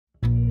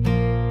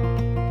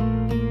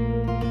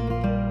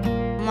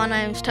My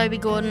name's Toby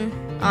Gordon,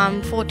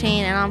 I'm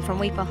 14 and I'm from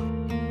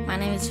Weipa. My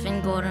name is Finn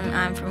Gordon,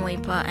 I'm from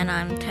Weipa and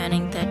I'm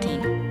turning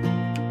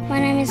 13. My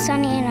name is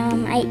Sonny and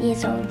I'm 8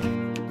 years old.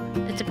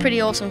 It's a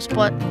pretty awesome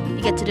spot.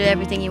 You get to do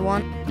everything you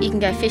want. You can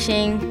go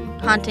fishing,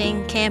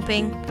 hunting,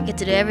 camping, you get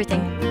to do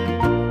everything.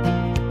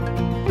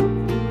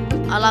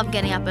 I love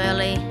getting up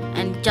early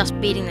and just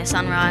beating the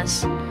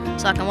sunrise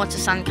so I can watch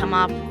the sun come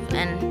up,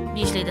 and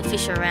usually the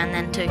fish are around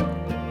then too.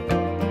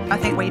 I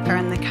think Weipa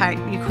and the Cape,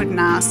 you couldn't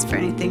ask for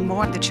anything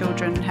more. The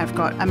children have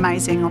got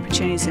amazing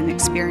opportunities and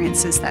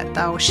experiences that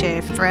they'll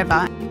share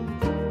forever.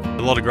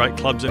 A lot of great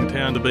clubs in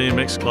town, the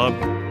BMX club,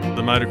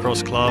 the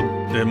motocross club,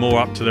 they're more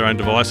up to their own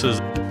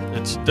devices.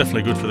 It's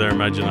definitely good for their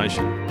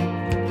imagination.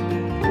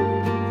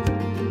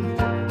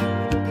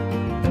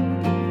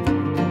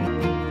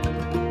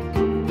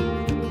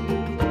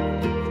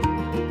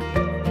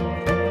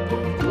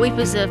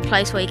 Weipa's a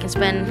place where you can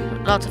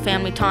spend lots of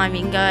family time.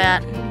 You can go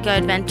out, go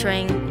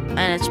adventuring,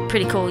 and it's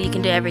pretty cool. You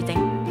can do everything.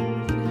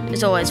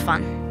 It's always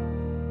fun.